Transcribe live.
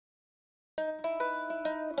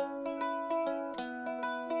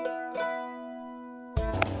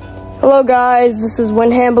Hello guys, this is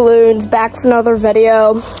Wyndham Balloons back for another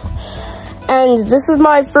video. And this is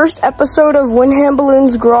my first episode of Wyndham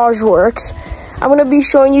Balloons Garageworks. I'm going to be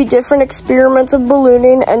showing you different experiments of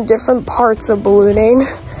ballooning and different parts of ballooning.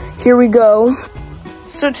 Here we go.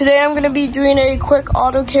 So today I'm going to be doing a quick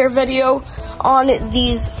auto care video on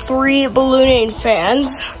these 3 ballooning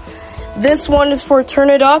fans. This one is for Turn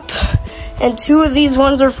It Up, and 2 of these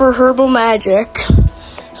ones are for Herbal Magic.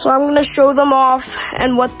 So I'm going to show them off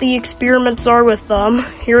and what the experiments are with them.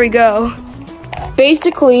 Here we go.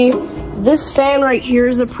 Basically, this fan right here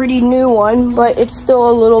is a pretty new one, but it's still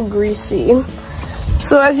a little greasy.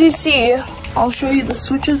 So as you see, I'll show you the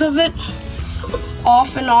switches of it.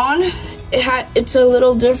 Off and on, it's a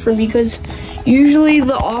little different because usually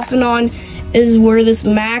the off and on is where this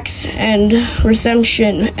max and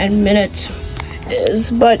reception and minute is.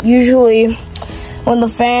 But usually when the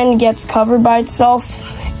fan gets covered by itself,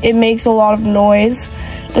 it makes a lot of noise.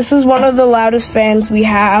 This is one of the loudest fans we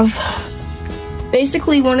have.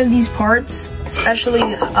 Basically, one of these parts, especially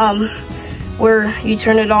where you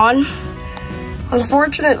turn it on,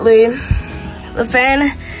 unfortunately, the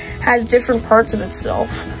fan has different parts of itself.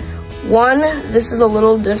 One, this is a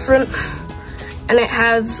little different, and it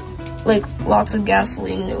has like lots of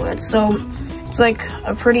gasoline to it, so it's like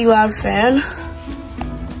a pretty loud fan.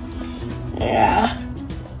 Yeah.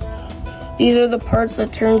 These are the parts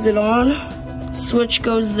that turns it on. Switch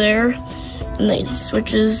goes there, and then it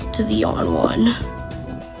switches to the on one.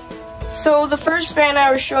 So the first fan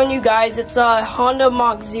I was showing you guys, it's a Honda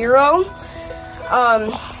Mach 0.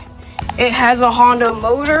 It has a Honda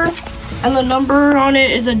motor, and the number on it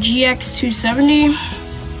is a GX270.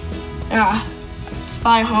 Yeah, it's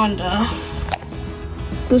by Honda.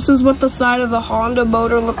 This is what the side of the Honda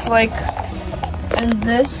motor looks like, and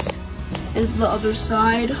this is the other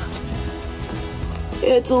side.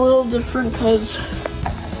 It's a little different because,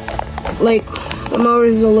 like, the motor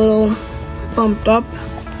is a little bumped up.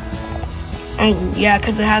 And yeah,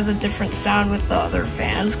 because it has a different sound with the other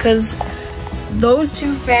fans, because those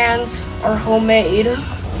 2 fans are homemade.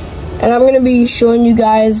 And I'm going to be showing you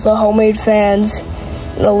guys the homemade fans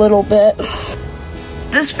in a little bit.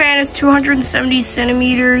 This fan is 270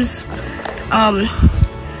 centimeters.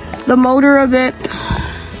 The motor of it,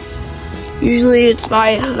 usually it's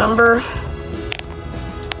by number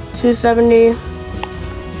 270.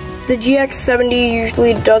 The GX70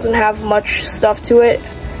 usually doesn't have much stuff to it,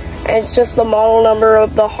 and it's just the model number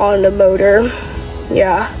of the Honda motor.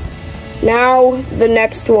 Yeah. Now the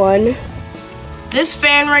next one. This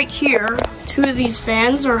fan right here, 2 of these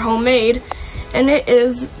fans are homemade, and it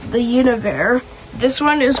is the Univair. This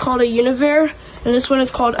one is called a Univair, and this one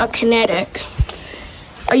is called a Kinetic.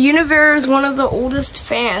 A Univair is one of the oldest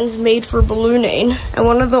fans made for ballooning, and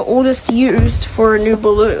one of the oldest used for new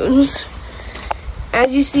balloons.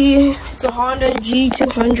 As you see, it's a Honda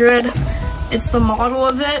G200. It's the model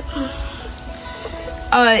of it.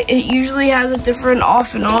 It usually has a different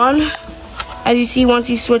off and on. As you see, once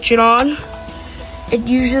you switch it on, it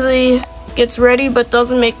usually gets ready but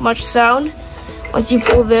doesn't make much sound. Once you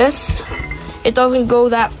pull this, it doesn't go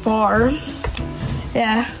that far.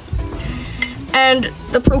 Yeah. And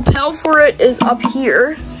the propel for it is up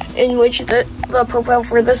here, in which the propel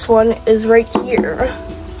for this one is right here.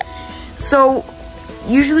 So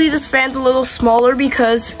usually this fan's a little smaller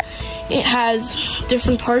because it has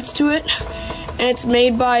different parts to it, and it's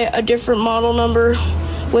made by a different model number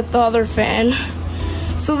with the other fan.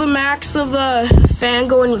 So the max of the fan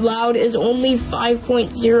going loud is only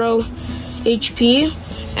 5.0 HP,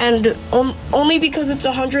 and only because it's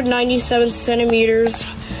 197 centimeters,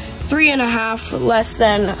 3.5 less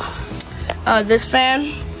than this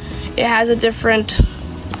fan, it has a different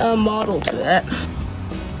model to it.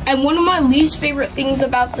 And one of my least favorite things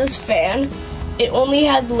about this fan, it only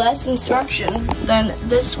has less instructions than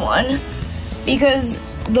this one, because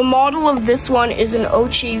the model of this one is an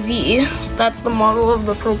OCV. That's the model of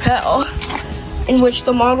the propel, in which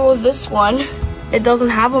the model of this one, it doesn't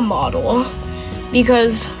have a model,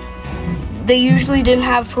 because they usually didn't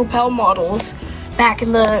have propel models back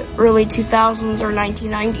in the early 2000s or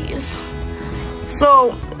 1990s.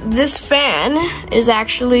 So this fan is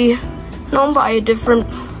actually known by a different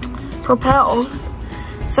propel,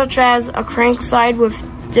 such as a crank side with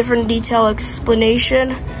different detail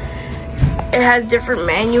explanation. It has different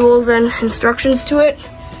manuals and instructions to it.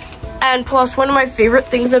 And plus, one of my favorite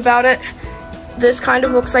things about it, this kind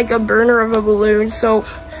of looks like a burner of a balloon, so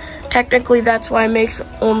technically that's why it makes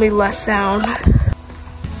only less sound.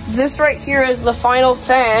 This right here is the final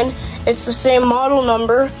fan. It's the same model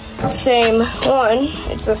number, same one.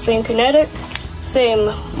 It's the same Kinetic,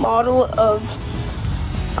 same model of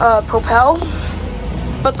propel.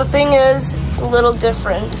 But the thing is, it's a little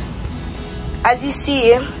different. As you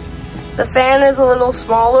see, the fan is a little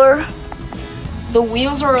smaller, the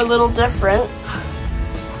wheels are a little different,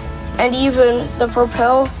 and even the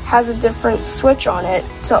propel has a different switch on it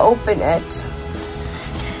to open it.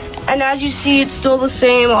 And as you see, it's still the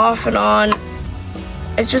same off and on.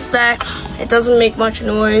 It's just that it doesn't make much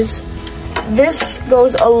noise. This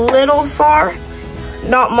goes a little far,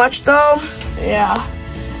 not much though, yeah.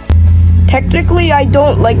 Technically, I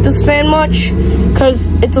don't like this fan much because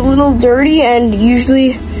it's a little dirty, and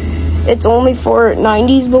usually it's only for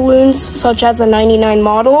 90s balloons, such as a 99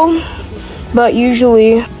 model. But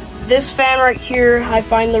usually, this fan right here, I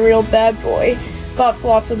find the real bad boy. Got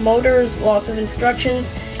lots of motors, lots of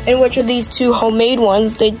instructions, in which of these two homemade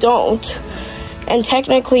ones, they don't. And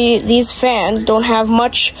technically, these fans don't have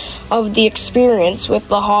much of the experience with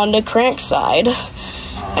the Honda crank side.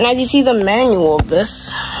 And as you see, the manual of this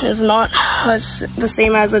is not the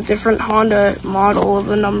same as a different Honda model of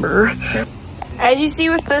the number. As you see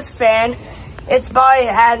with this fan, it's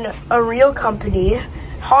by a real company.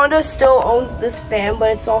 Honda still owns this fan, but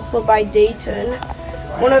it's also by Dayton,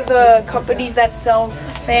 one of the companies that sells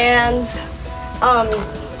fans,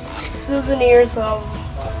 souvenirs of,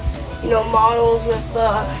 models with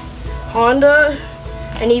the Honda,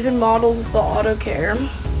 and even models with the auto care.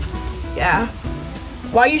 Yeah.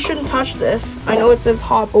 Why you shouldn't touch this, I know it says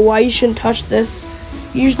hot, but why you shouldn't touch this,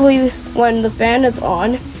 usually when the fan is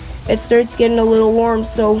on, it starts getting a little warm,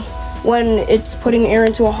 so when it's putting air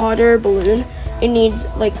into a hot air balloon, it needs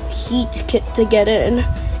like heat to get in.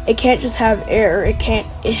 It can't just have air, it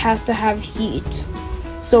has to have heat.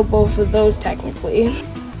 So both of those technically.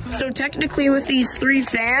 So technically with these three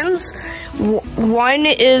fans, one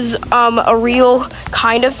is a real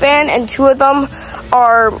kind of fan, and two of them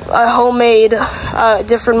are a homemade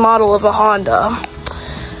different model of a Honda.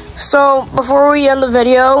 So before we end the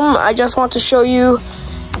video, I just want to show you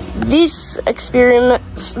these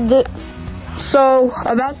experiments. So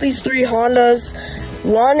about these three Hondas,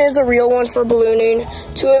 one is a real one for ballooning,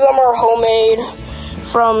 two of them are homemade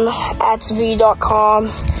from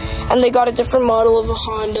atsv.com, and they got a different model of a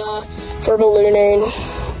Honda for ballooning.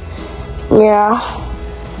 Yeah.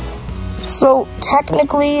 So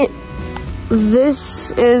technically,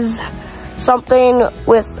 this is something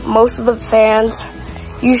with most of the fans.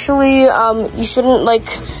 Usually, you shouldn't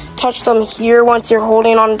touch them here once you're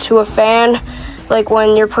holding onto a fan, like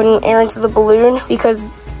when you're putting air into the balloon, because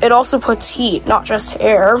it also puts heat, not just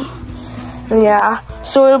air. Yeah.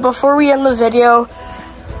 So before we end the video,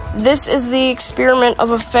 this is the experiment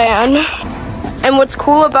of a fan. And what's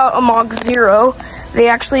cool about a Mach Zero, they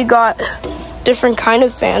actually got different kind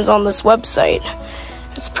of fans on this website.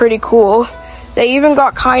 It's pretty cool. They even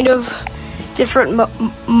got kind of different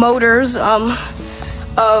motors of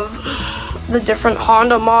the different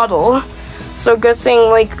Honda model. So good thing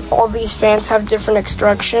all these fans have different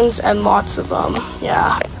instructions and lots of them.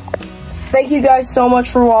 Yeah. Thank you guys so much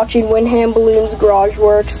for watching Wyndham Balloons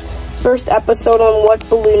Garageworks. First episode on what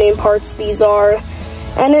ballooning parts these are.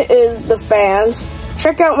 And it is the fans.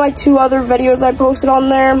 Check out my two other videos I posted on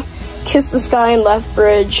there. Kiss the Sky and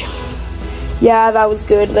Lethbridge. Yeah, that was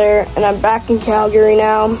good there. And I'm back in Calgary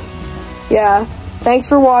now. Yeah. Thanks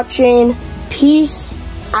for watching. Peace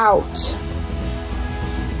out.